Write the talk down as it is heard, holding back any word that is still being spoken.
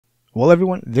Well,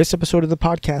 everyone, this episode of the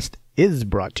podcast is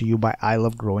brought to you by I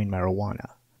Love Growing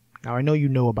Marijuana. Now, I know you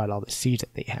know about all the seeds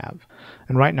that they have,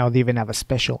 and right now they even have a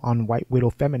special on White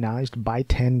Widow Feminized, buy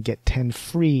 10, get 10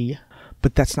 free,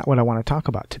 but that's not what I want to talk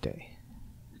about today.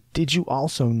 Did you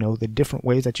also know the different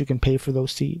ways that you can pay for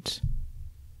those seeds?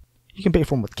 You can pay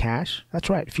for them with cash. That's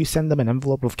right, if you send them an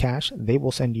envelope of cash, they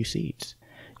will send you seeds.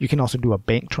 You can also do a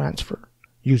bank transfer,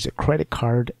 use a credit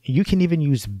card, you can even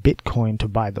use Bitcoin to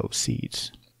buy those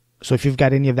seeds. So if you've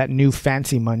got any of that new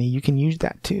fancy money, you can use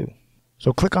that too.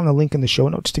 So click on the link in the show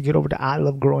notes to get over to I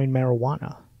Love Growing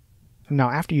Marijuana.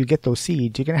 Now, after you get those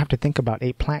seeds, you're going to have to think about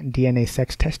a plant DNA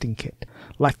sex testing kit,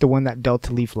 like the one that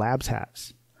Delta Leaf Labs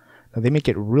has. Now, they make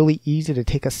it really easy to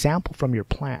take a sample from your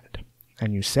plant,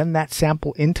 and you send that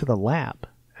sample into the lab,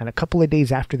 and a couple of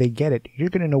days after they get it, you're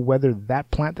going to know whether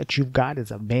that plant that you've got is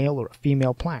a male or a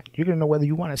female plant. You're going to know whether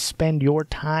you want to spend your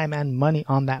time and money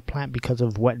on that plant because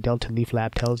of what Delta Leaf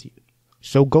Lab tells you.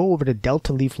 So go over to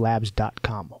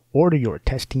deltaleaflabs.com, order your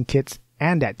testing kits,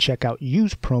 and at checkout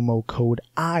use promo code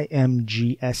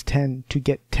IMGS10 to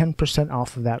get 10%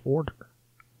 off of that order.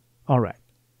 Alright,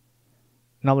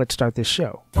 now let's start this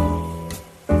show.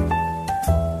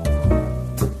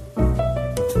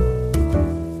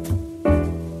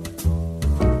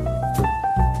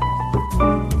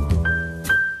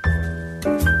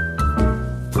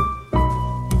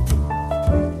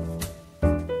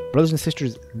 Brothers and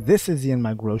sisters, this is the In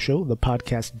My Grow Show, the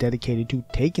podcast dedicated to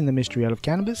taking the mystery out of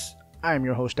cannabis. I am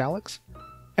your host, Alex,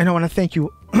 and I want to thank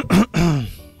you, and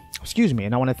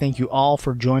I want to thank you all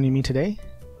for joining me today.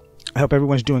 I hope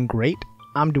everyone's doing great.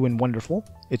 I'm doing wonderful.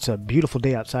 It's a beautiful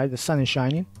day outside. The sun is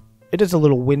shining. It is a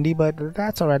little windy, but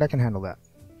that's alright. I can handle that.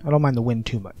 I don't mind the wind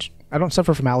too much. I don't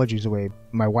suffer from allergies the way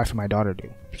my wife and my daughter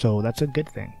do, so that's a good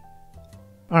thing.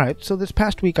 Alright, so this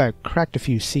past week I cracked a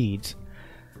few seeds.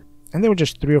 And they were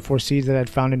just 3 or 4 seeds that I'd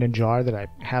found in a jar that I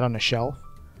had on a shelf.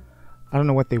 I don't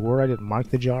know what they were. I didn't mark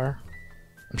the jar.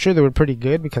 I'm sure they were pretty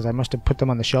good because I must have put them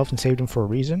on the shelf and saved them for a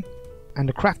reason. And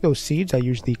to crack those seeds, I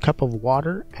used the cup of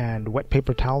water and wet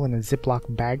paper towel in a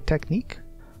Ziploc bag technique.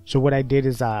 So what I did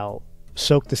is I'll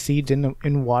soak the seeds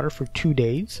in water for 2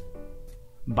 days.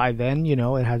 By then, you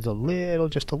know, it has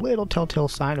just a little telltale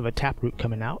sign of a taproot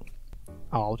coming out.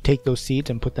 I'll take those seeds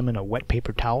and put them in a wet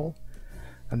paper towel,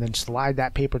 and then slide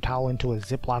that paper towel into a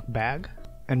Ziploc bag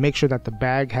and make sure that the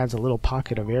bag has a little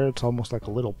pocket of air. It's almost like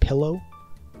a little pillow.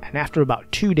 And after about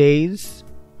 2 days,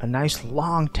 a nice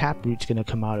long taproot's going to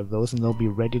come out of those, and they'll be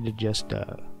ready to just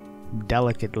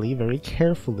delicately, very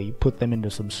carefully put them into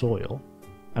some soil.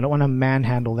 I don't want to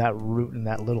manhandle that root and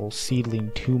that little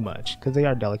seedling too much because they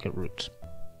are delicate roots.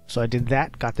 So I did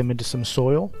that, got them into some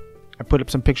soil. I put up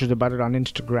some pictures about it on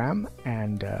Instagram,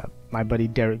 and my buddy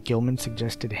Derek Gilman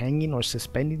suggested hanging or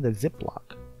suspending the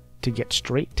Ziploc to get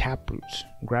straight taproots.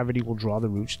 Gravity will draw the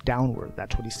roots downward,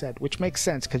 that's what he said, which makes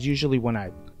sense because usually when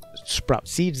I sprout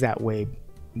seeds that way,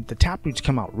 the taproots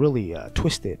come out really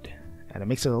twisted, and it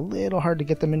makes it a little hard to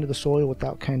get them into the soil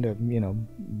without kind of,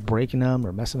 breaking them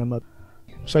or messing them up.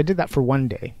 So I did that for 1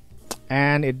 day,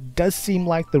 and it does seem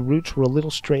like the roots were a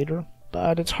little straighter,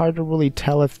 but it's hard to really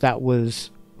tell if that was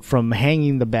from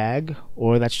hanging the bag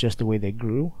or that's just the way they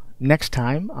grew. Next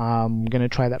time I'm gonna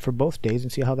try that for both days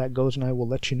and see how that goes, and I will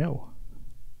let you know.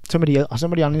 Somebody on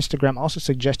Instagram also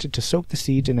suggested to soak the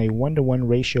seeds in a 1-to-1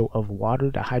 ratio of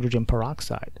water to hydrogen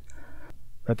peroxide.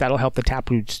 That'll help the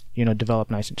taproots,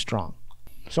 develop nice and strong.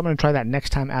 So I'm gonna try that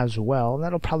next time as well.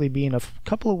 That'll probably be in a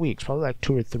couple of weeks, probably like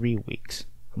 2 or 3 weeks.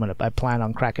 I plan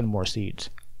on cracking more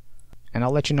seeds, and I'll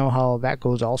let you know how that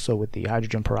goes also with the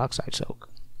hydrogen peroxide soak.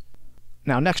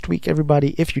 Now, next week,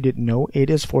 everybody, if you didn't know, it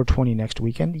is 420 next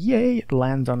weekend. Yay, it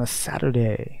lands on a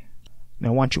Saturday. Now,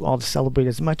 I want you all to celebrate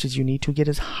as much as you need to, get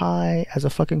as high as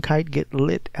a fucking kite, get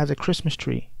lit as a Christmas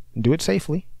tree. Do it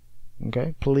safely,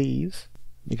 okay, please,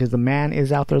 because the man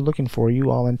is out there looking for you,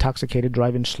 all intoxicated,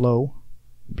 driving slow,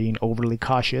 being overly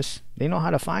cautious. They know how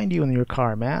to find you in your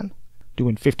car, man.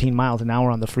 Doing 15 miles an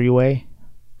hour on the freeway.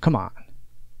 Come on.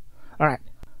 All right.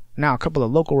 Now, a couple of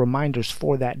local reminders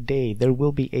for that day. There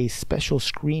will be a special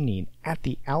screening at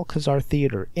the Alcazar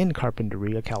Theater in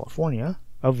Carpinteria, California,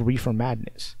 of Reefer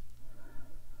Madness.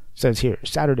 It says here,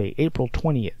 Saturday, April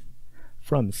 20th,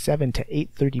 from 7 to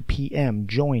 8:30 p.m.,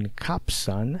 join Cop's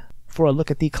Son for a look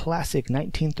at the classic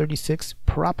 1936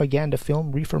 propaganda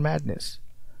film Reefer Madness.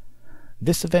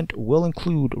 This event will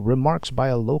include remarks by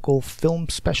a local film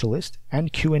specialist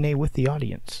and Q&A with the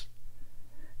audience.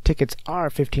 Tickets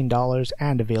are $15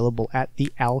 and available at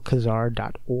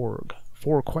thealcazar.org.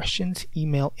 For questions,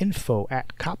 email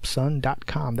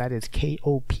info@copsun.com. That is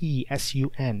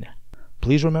KOPSUN.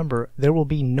 Please remember, there will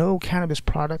be no cannabis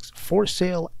products for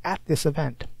sale at this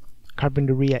event.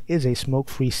 Carpinteria is a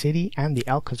smoke-free city, and the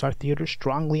Alcazar Theater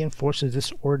strongly enforces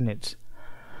this ordinance.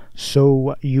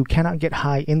 So you cannot get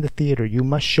high in the theater. You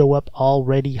must show up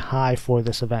already high for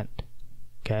this event.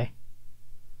 Okay?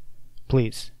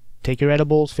 Please, take your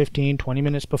edibles 15, 20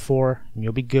 minutes before, and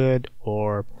you'll be good.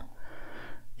 Or,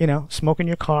 smoke in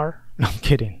your car. No, I'm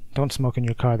kidding. Don't smoke in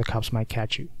your car. The cops might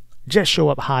catch you. Just show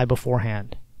up high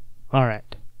beforehand.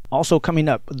 Alright. Also coming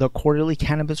up, the quarterly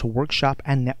cannabis workshop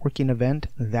and networking event.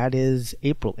 That is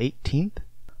April 18th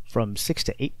from 6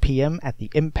 to 8 p.m. at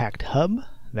the Impact Hub.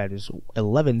 That is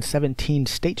 1117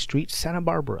 State Street, Santa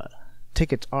Barbara.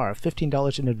 Tickets are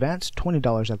 $15 in advance,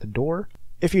 $20 at the door.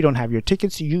 If you don't have your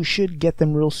tickets, you should get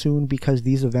them real soon because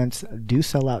these events do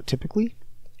sell out typically.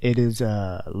 It is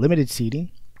limited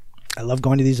seating. I love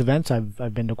going to these events.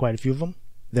 I've been to quite a few of them.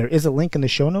 There is a link in the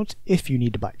show notes if you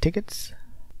need to buy tickets.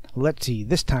 Let's see,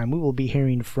 this time we will be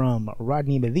hearing from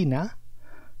Rodney Medina,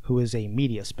 who is a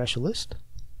media specialist.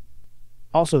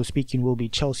 Also speaking will be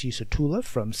Chelsea Sotula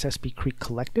from Sespe Creek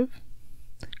Collective,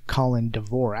 Colin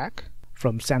Dvorak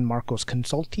from San Marcos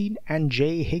Consulting, and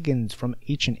Jay Higgins from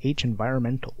H&H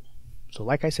Environmental. So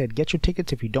like I said, get your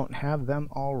tickets if you don't have them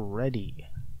already.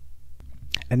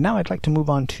 And now I'd like to move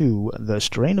on to the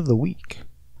strain of the week.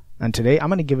 And today I'm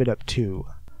going to give it up to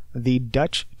the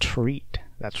Dutch Treat.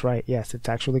 That's right, yes, it's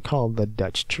actually called the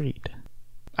Dutch Treat.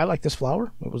 I like this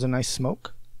flower. It was a nice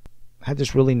smoke. Had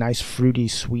this really nice fruity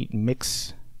sweet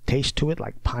mix taste to it,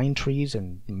 like pine trees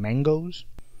and mangoes.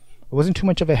 It wasn't too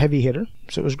much of a heavy hitter,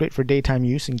 so it was great for daytime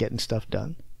use and getting stuff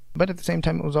done. But at the same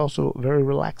time, it was also very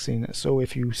relaxing, so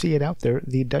if you see it out there,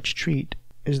 the Dutch Treat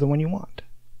is the one you want.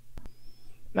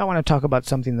 Now I want to talk about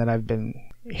something that I've been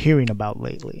hearing about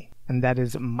lately, and that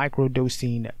is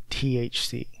microdosing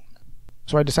THC.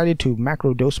 So I decided to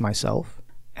macrodose myself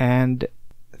and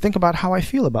think about how I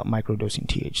feel about microdosing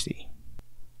THC.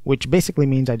 Which basically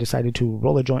means I decided to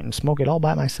roll a joint and smoke it all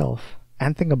by myself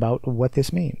and think about what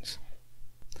this means.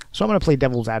 So I'm going to play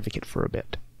devil's advocate for a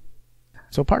bit.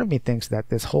 So part of me thinks that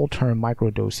this whole term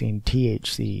microdosing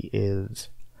THC is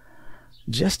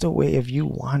just a way of you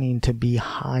wanting to be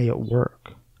high at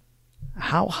work.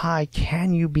 How high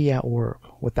can you be at work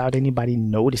without anybody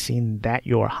noticing that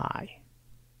you're high?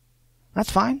 That's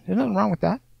fine. There's nothing wrong with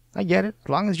that. I get it. As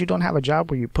long as you don't have a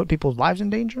job where you put people's lives in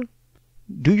danger,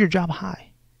 do your job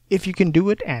high. If you can do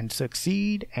it and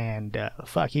succeed and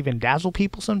even dazzle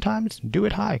people sometimes, do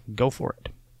it high. Go for it.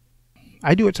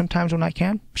 I do it sometimes when I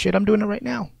can. Shit, I'm doing it right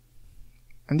now.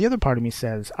 And the other part of me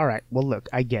says, all right, well, look,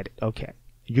 I get it. Okay.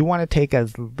 You want to take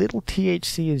as little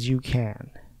THC as you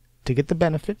can to get the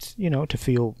benefits, to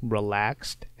feel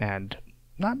relaxed and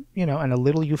not, and a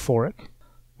little euphoric,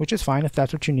 which is fine if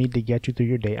that's what you need to get you through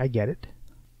your day. I get it.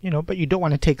 But you don't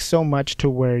want to take so much to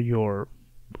where you're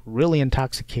really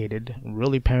intoxicated,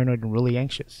 really paranoid, and really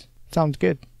anxious. Sounds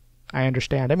good. I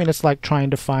understand. I mean, it's like trying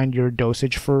to find your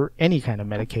dosage for any kind of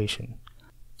medication.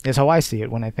 Is how I see it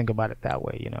when I think about it that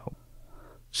way,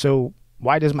 So,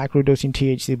 why does microdosing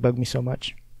THC bug me so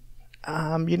much?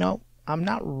 I'm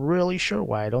not really sure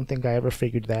why. I don't think I ever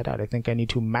figured that out. I think I need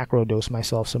to macrodose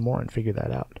myself some more and figure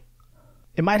that out.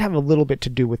 It might have a little bit to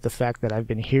do with the fact that I've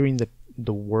been hearing the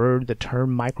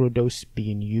term microdose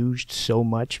being used so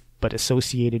much, but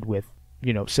associated with,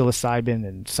 psilocybin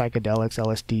and psychedelics,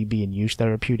 LSD being used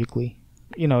therapeutically.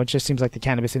 It just seems like the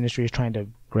cannabis industry is trying to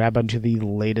grab onto the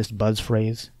latest buzz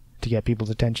phrase to get people's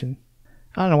attention.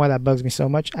 I don't know why that bugs me so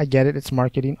much. I get it. It's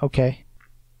marketing. Okay.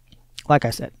 Like I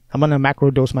said, I'm going to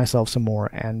macrodose myself some more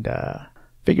and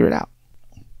figure it out.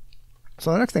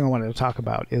 So the next thing I wanted to talk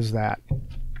about is that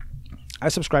I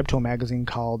subscribe to a magazine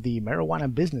called the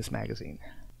Marijuana Business Magazine.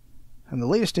 And the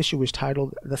latest issue is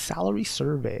titled The Salary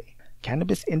Survey.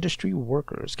 Cannabis industry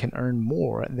workers can earn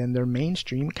more than their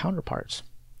mainstream counterparts.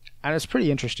 And it's a pretty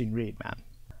interesting read, man.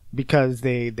 Because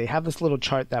they have this little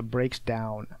chart that breaks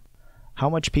down how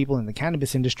much people in the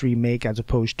cannabis industry make as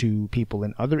opposed to people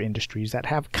in other industries that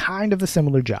have kind of a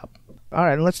similar job.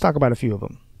 Alright, let's talk about a few of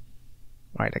them.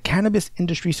 Alright, a cannabis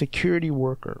industry security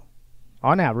worker,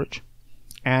 on average,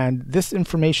 and this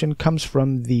information comes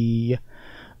from the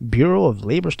Bureau of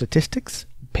Labor Statistics,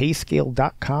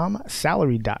 Payscale.com,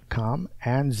 Salary.com,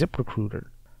 and ZipRecruiter.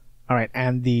 Alright,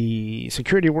 and the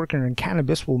security worker in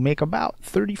cannabis will make about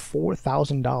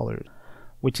 $34,000,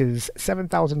 which is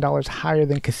 $7,000 higher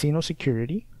than casino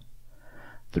security,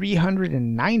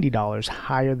 $390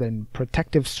 higher than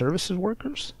protective services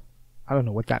workers. I don't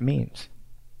know what that means.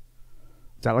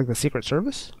 Is that like the Secret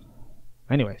Service?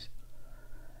 Anyways.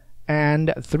 And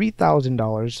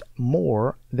 $3,000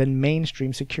 more than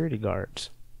mainstream security guards.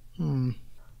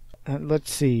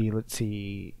 Let's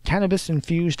see.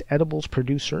 Cannabis-infused edibles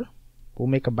producer will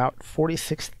make about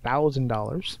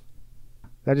 $46,000.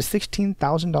 That is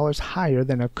 $16,000 higher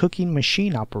than a cooking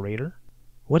machine operator.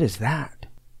 What is that?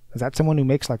 Is that someone who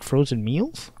makes like frozen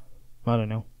meals? I don't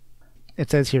know. It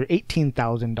says here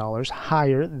 $18,000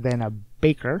 higher than a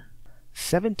baker,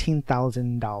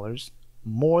 $17,000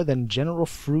 more than general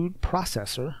food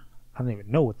processor. I don't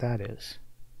even know what that is.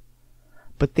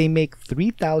 But they make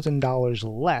 $3,000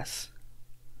 less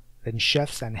than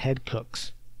chefs and head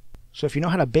cooks. So if you know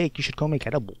how to bake, you should go make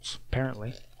edibles,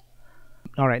 apparently.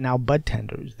 Alright, now bud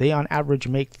tenders. They on average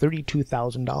make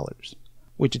 $32,000,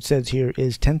 which it says here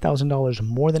is $10,000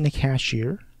 more than a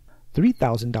cashier,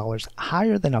 $3,000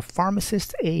 higher than a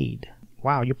pharmacist's aide.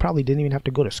 Wow, you probably didn't even have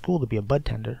to go to school to be a bud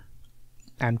tender.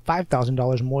 And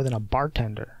 $5,000 more than a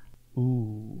bartender.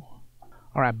 Ooh.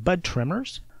 Alright, bud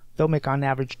trimmers. They'll make on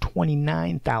average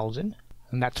 $29,000,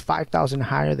 and that's $5,000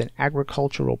 higher than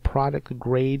agricultural product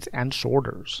grades and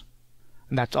sorters.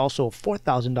 And that's also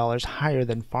 $4,000 higher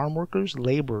than farm workers,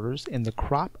 laborers in the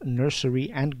crop, nursery,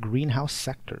 and greenhouse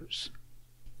sectors.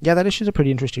 Yeah, that issue is a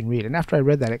pretty interesting read, and after I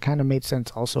read that, it kind of made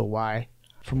sense also why,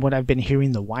 from what I've been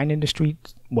hearing, the wine industry,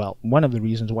 well, one of the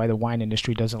reasons why the wine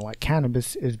industry doesn't like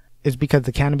cannabis is because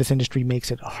the cannabis industry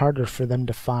makes it harder for them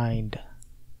to find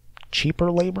cheaper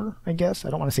labor, I guess. I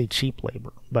don't want to say cheap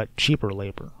labor, but cheaper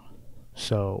labor.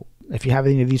 So, if you have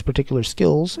any of these particular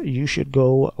skills, you should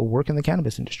go work in the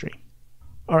cannabis industry.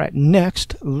 Alright,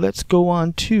 next, let's go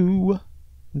on to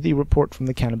the report from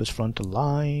the Cannabis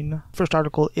Frontline. First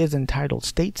article is entitled,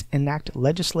 States Enact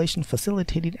Legislation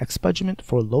Facilitating Expungement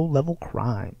for Low-Level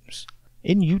Crimes.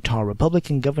 In Utah,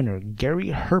 Republican Governor Gary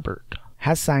Herbert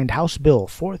has signed House Bill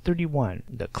 431,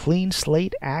 the Clean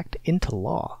Slate Act, into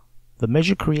law. The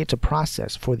measure creates a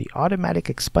process for the automatic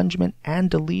expungement and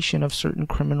deletion of certain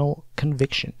criminal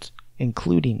convictions,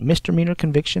 including misdemeanor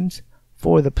convictions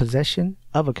for the possession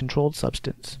of a controlled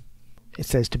substance. It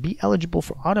says to be eligible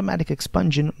for automatic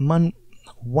expungement,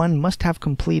 one must have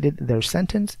completed their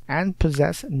sentence and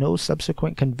possess no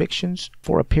subsequent convictions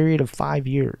for a period of 5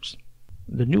 years.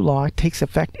 The new law takes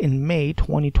effect in May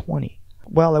 2020.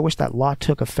 Well, I wish that law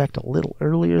took effect a little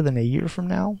earlier than a year from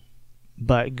now.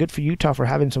 But good for Utah for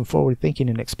having some forward thinking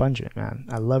and expungement, man.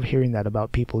 I love hearing that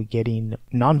about people getting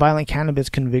nonviolent cannabis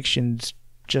convictions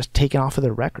just taken off of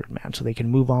their record, man, so they can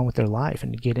move on with their life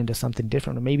and get into something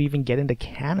different, or maybe even get into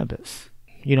cannabis.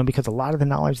 You know, because a lot of the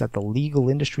knowledge that the legal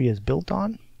industry is built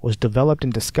on was developed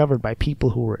and discovered by people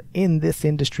who were in this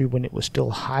industry when it was still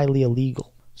highly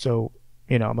illegal. So,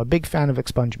 you know, I'm a big fan of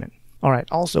expungement. Alright,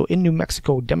 also in New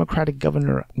Mexico, Democratic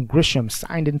Governor Grisham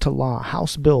signed into law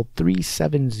House Bill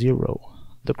 370,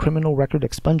 the Criminal Record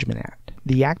Expungement Act.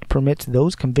 The act permits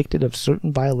those convicted of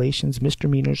certain violations,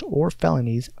 misdemeanors, or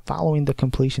felonies following the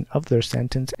completion of their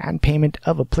sentence and payment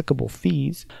of applicable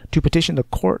fees to petition the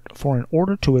court for an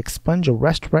order to expunge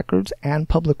arrest records and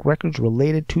public records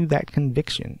related to that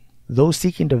conviction. Those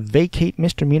seeking to vacate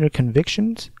misdemeanor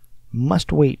convictions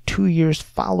must wait 2 years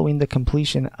following the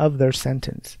completion of their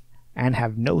sentence and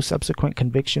have no subsequent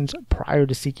convictions prior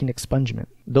to seeking expungement.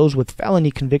 Those with felony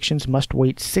convictions must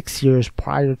wait 6 years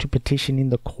prior to petitioning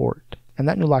the court. And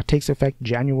that new law takes effect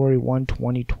January 1,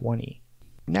 2020.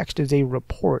 Next is a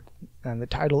report, and the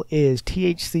title is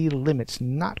THC Limits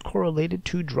Not Correlated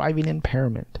to Driving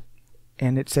Impairment.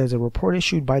 And it says a report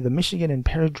issued by the Michigan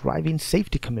Impaired Driving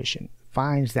Safety Commission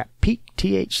finds that peak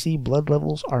THC blood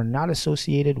levels are not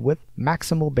associated with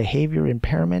maximal behavior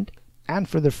impairment, and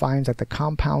further finds that the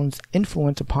compound's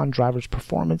influence upon drivers'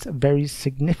 performance varies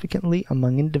significantly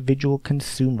among individual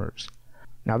consumers.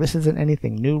 Now, this isn't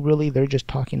anything new, really. They're just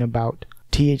talking about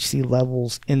THC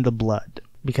levels in the blood,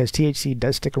 because THC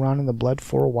does stick around in the blood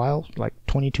for a while, like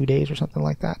 22 days or something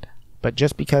like that. But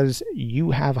just because you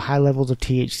have high levels of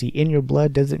THC in your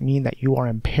blood doesn't mean that you are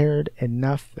impaired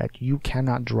enough that you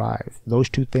cannot drive. Those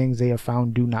two things they have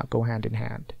found do not go hand in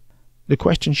hand. The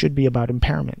question should be about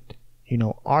impairment. You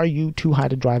know, are you too high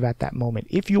to drive at that moment?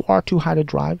 If you are too high to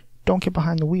drive, don't get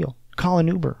behind the wheel. Call an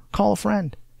Uber. Call a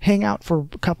friend. Hang out for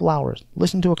a couple hours.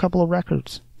 Listen to a couple of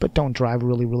records. But don't drive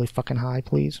really, really fucking high,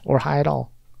 please. Or high at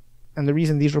all. And the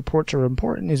reason these reports are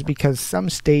important is because some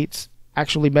states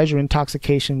actually measure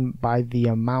intoxication by the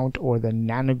amount or the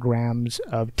nanograms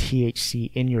of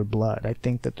THC in your blood. I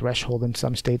think the threshold in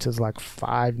some states is like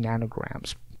 5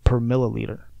 nanograms per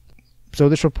milliliter. So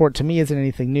this report to me isn't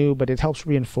anything new, but it helps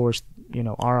reinforce, you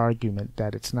know, our argument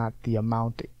that it's not the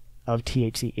amount of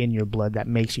THC in your blood that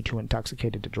makes you too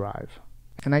intoxicated to drive.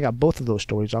 And I got both of those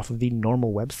stories off of the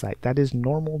NORML website. That is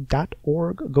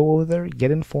normal.org. Go over there,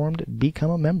 get informed,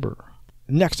 become a member.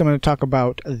 Next, I'm going to talk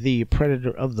about the predator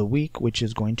of the week, which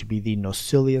is going to be the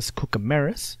Noscilius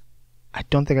cucumeris. I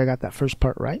don't think I got that first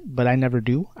part right, but I never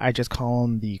do. I just call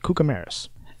them the Cucumeris.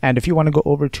 And if you want to go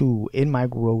over to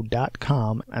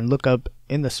inmygrow.com and look up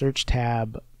in the search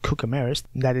tab Cucumeris,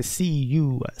 that is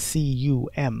Cucumeris.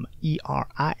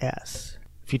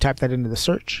 If you type that into the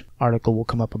search, article will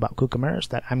come up about Cucumeris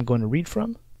that I'm going to read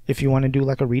from. If you want to do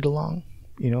like a read along,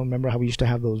 remember how we used to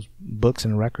have those books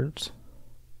and records?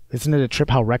 Isn't it a trip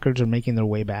how records are making their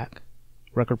way back?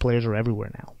 Record players are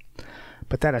everywhere now.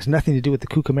 But that has nothing to do with the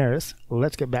Cucumeris.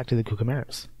 Let's get back to the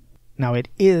Cucumeris. Now, it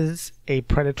is a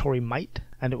predatory mite,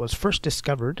 and it was first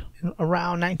discovered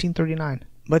around 1939.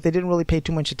 But they didn't really pay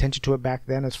too much attention to it back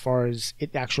then as far as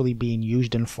it actually being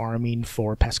used in farming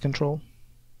for pest control.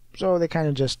 So they kind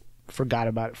of just forgot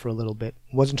about it for a little bit.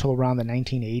 It wasn't until around the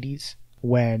 1980s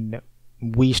when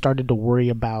we started to worry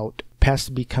about pests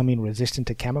becoming resistant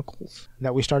to chemicals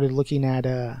that we started looking at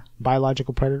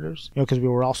biological predators. Because we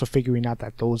were also figuring out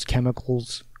that those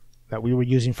chemicals that we were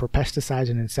using for pesticides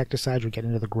and insecticides were getting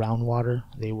into the groundwater.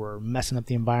 They were messing up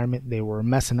the environment. They were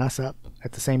messing us up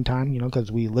at the same time, because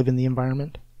we live in the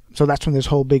environment. So that's when this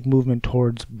whole big movement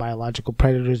towards biological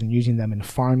predators and using them in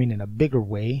farming in a bigger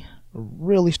way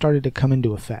really started to come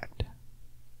into effect.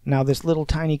 Now, this little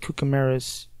tiny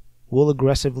Cucumeris will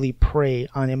aggressively prey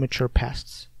on immature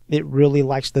pests. It really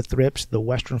likes the thrips, the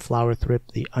western flower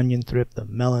thrip, the onion thrip, the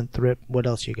melon thrip. What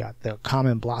else you got? The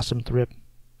common blossom thrip.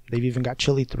 They've even got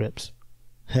chili thrips.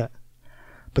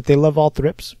 But they love all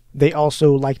thrips. They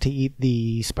also like to eat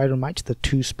the spider mites, the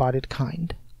two-spotted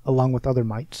kind, along with other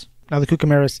mites. Now, the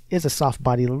Cucumeris is a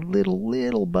soft-bodied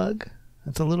little bug.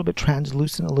 It's a little bit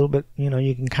translucent, a little bit,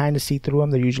 you can kind of see through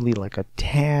them. They're usually like a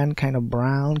tan, kind of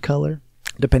brown color,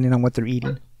 depending on what they're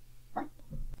eating.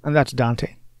 And that's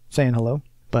Dante saying hello.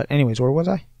 But anyways, where was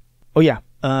I? Oh yeah,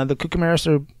 the Cucumeris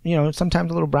are, sometimes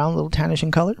a little brown, a little tannish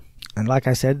in color. And like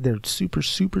I said, they're super,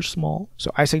 super small.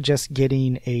 So I suggest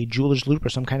getting a jeweler's loupe or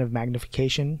some kind of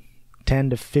magnification. 10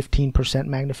 to 15%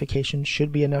 magnification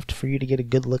should be enough for you to get a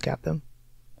good look at them.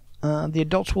 The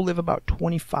adults will live about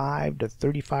 25 to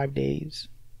 35 days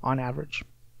on average.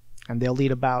 And they'll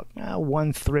eat about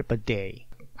one thrip a day.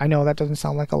 I know that doesn't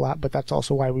sound like a lot, but that's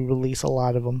also why we release a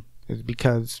lot of them. Is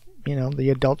because, the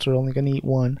adults are only going to eat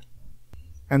one.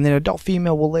 And the adult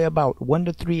female will lay about 1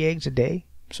 to 3 eggs a day.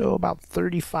 So about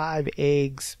 35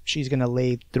 eggs she's going to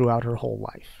lay throughout her whole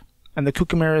life. And the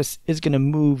Cucumeris is going to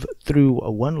move through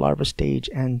a 1 larva stage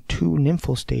and 2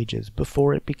 nymphal stages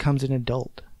before it becomes an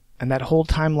adult. And that whole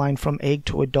timeline from egg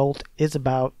to adult is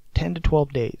about 10 to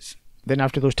 12 days. Then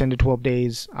after those 10 to 12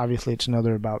 days, obviously it's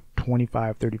another about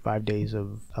 25, 35 days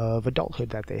of adulthood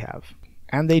that they have.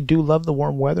 And they do love the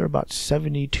warm weather. About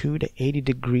 72 to 80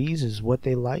 degrees is what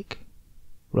they like.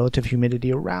 Relative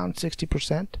humidity around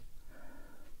 60%.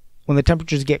 When the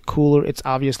temperatures get cooler, it's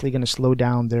obviously going to slow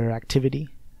down their activity.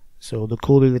 So the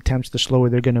cooler the temps, the slower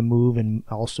they're going to move and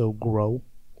also grow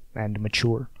and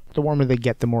mature. The warmer they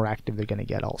get, the more active they're going to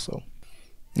get also.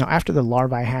 Now, after the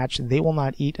larvae hatch, they will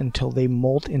not eat until they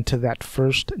molt into that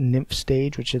first nymph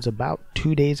stage, which is about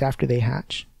 2 days after they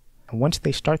hatch. And once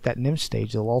they start that nymph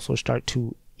stage, they'll also start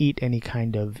to eat any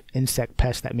kind of insect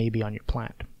pest that may be on your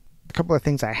plant. A couple of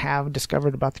things I have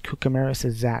discovered about the Cucumeris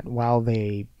is that while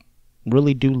they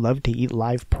really do love to eat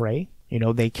live prey,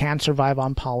 they can survive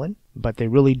on pollen, but they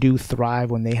really do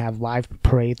thrive when they have live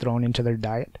prey thrown into their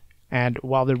diet. And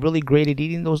while they're really great at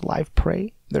eating those live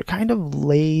prey, they're kind of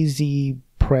lazy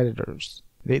predators.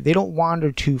 They don't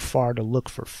wander too far to look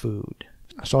for food.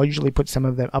 So I'll usually put some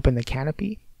of them up in the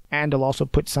canopy, and I'll also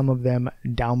put some of them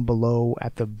down below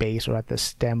at the base or at the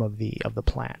stem of the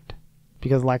plant.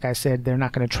 Because like I said, they're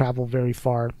not going to travel very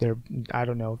far. I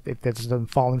don't know, if it doesn't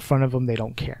fall in front of them, they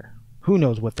don't care. Who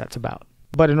knows what that's about.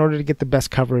 But in order to get the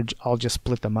best coverage, I'll just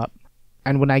split them up.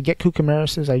 And when I get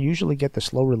Cucumerises, I usually get the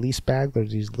slow release bag.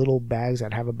 There's these little bags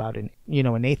that have about an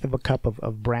eighth of a cup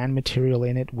of bran material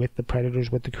in it with the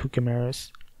predators, with the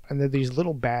Cucumeris. And they're these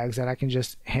little bags that I can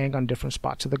just hang on different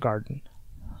spots of the garden.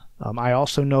 I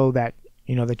also know that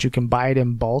that you can buy it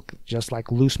in bulk, just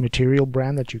like loose material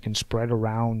bran that you can spread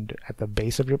around at the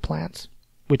base of your plants,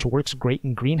 which works great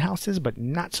in greenhouses, but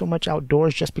not so much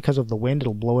outdoors. Just because of the wind,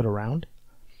 it'll blow it around.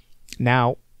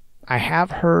 Now, I have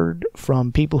heard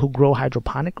from people who grow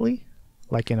hydroponically,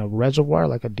 like in a reservoir,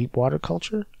 like a deep water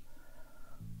culture,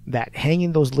 that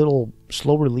hanging those little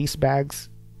slow release bags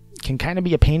can kind of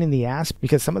be a pain in the ass,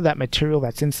 because some of that material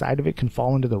that's inside of it can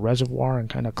fall into the reservoir and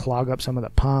kind of clog up some of the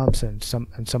pumps and some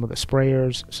of the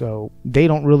sprayers. So they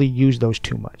don't really use those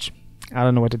too much. I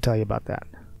don't know what to tell you about that.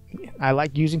 I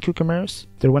like using Cucumeris.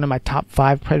 They're one of my top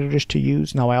 5 predators to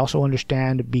use. Now, I also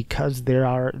understand, because they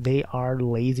are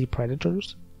lazy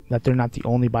predators, that they're not the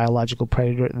only biological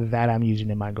predator that I'm using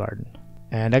in my garden.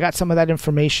 And I got some of that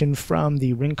information from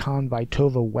the Rincon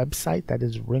Vitova website. That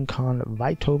is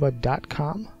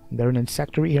rinconvitova.com. They're an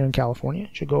insectary here in California. You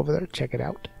should go over there, check it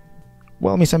out.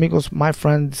 Well, mis amigos, my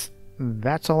friends,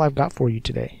 that's all I've got for you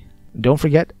today. Don't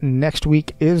forget, next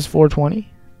week is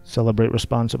 420. Celebrate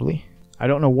responsibly. I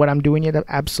don't know what I'm doing yet,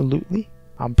 absolutely.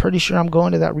 I'm pretty sure I'm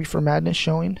going to that Reefer Madness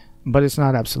showing, but it's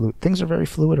not absolute. Things are very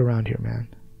fluid around here, man.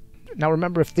 Now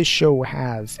remember, if this show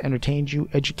has entertained you,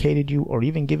 educated you, or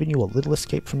even given you a little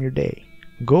escape from your day,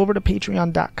 go over to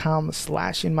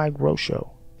patreon.com/InMyGrowShow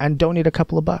and donate a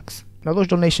couple of bucks. Now those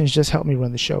donations just help me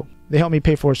run the show. They help me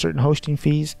pay for certain hosting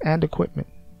fees and equipment.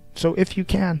 So if you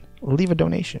can, leave a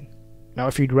donation. Now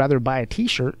if you'd rather buy a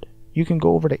t-shirt, you can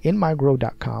go over to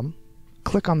InMyGrow.com,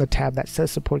 click on the tab that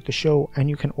says support the show, and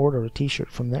you can order a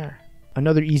t-shirt from there.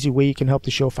 Another easy way you can help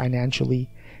the show financially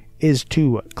is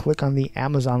to click on the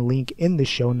Amazon link in the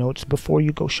show notes before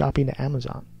you go shopping at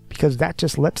Amazon, because that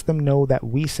just lets them know that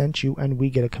we sent you and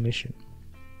we get a commission.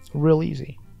 Real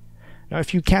easy. Now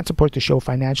if you can't support the show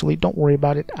financially, don't worry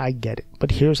about it, I get it.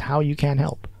 But here's how you can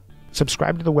help.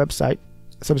 Subscribe to the website,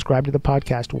 subscribe to the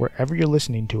podcast wherever you're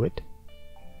listening to it,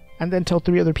 and then tell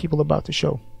 3 other people about the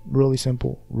show. Really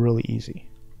simple, really easy.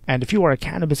 And if you are a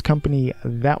cannabis company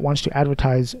that wants to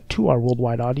advertise to our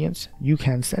worldwide audience, you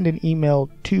can send an email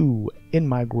to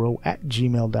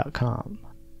inmygrow@gmail.com.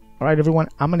 Alright everyone,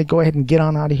 I'm going to go ahead and get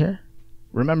on out of here.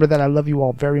 Remember that I love you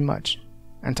all very much,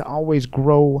 and to always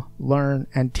grow, learn,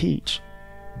 and teach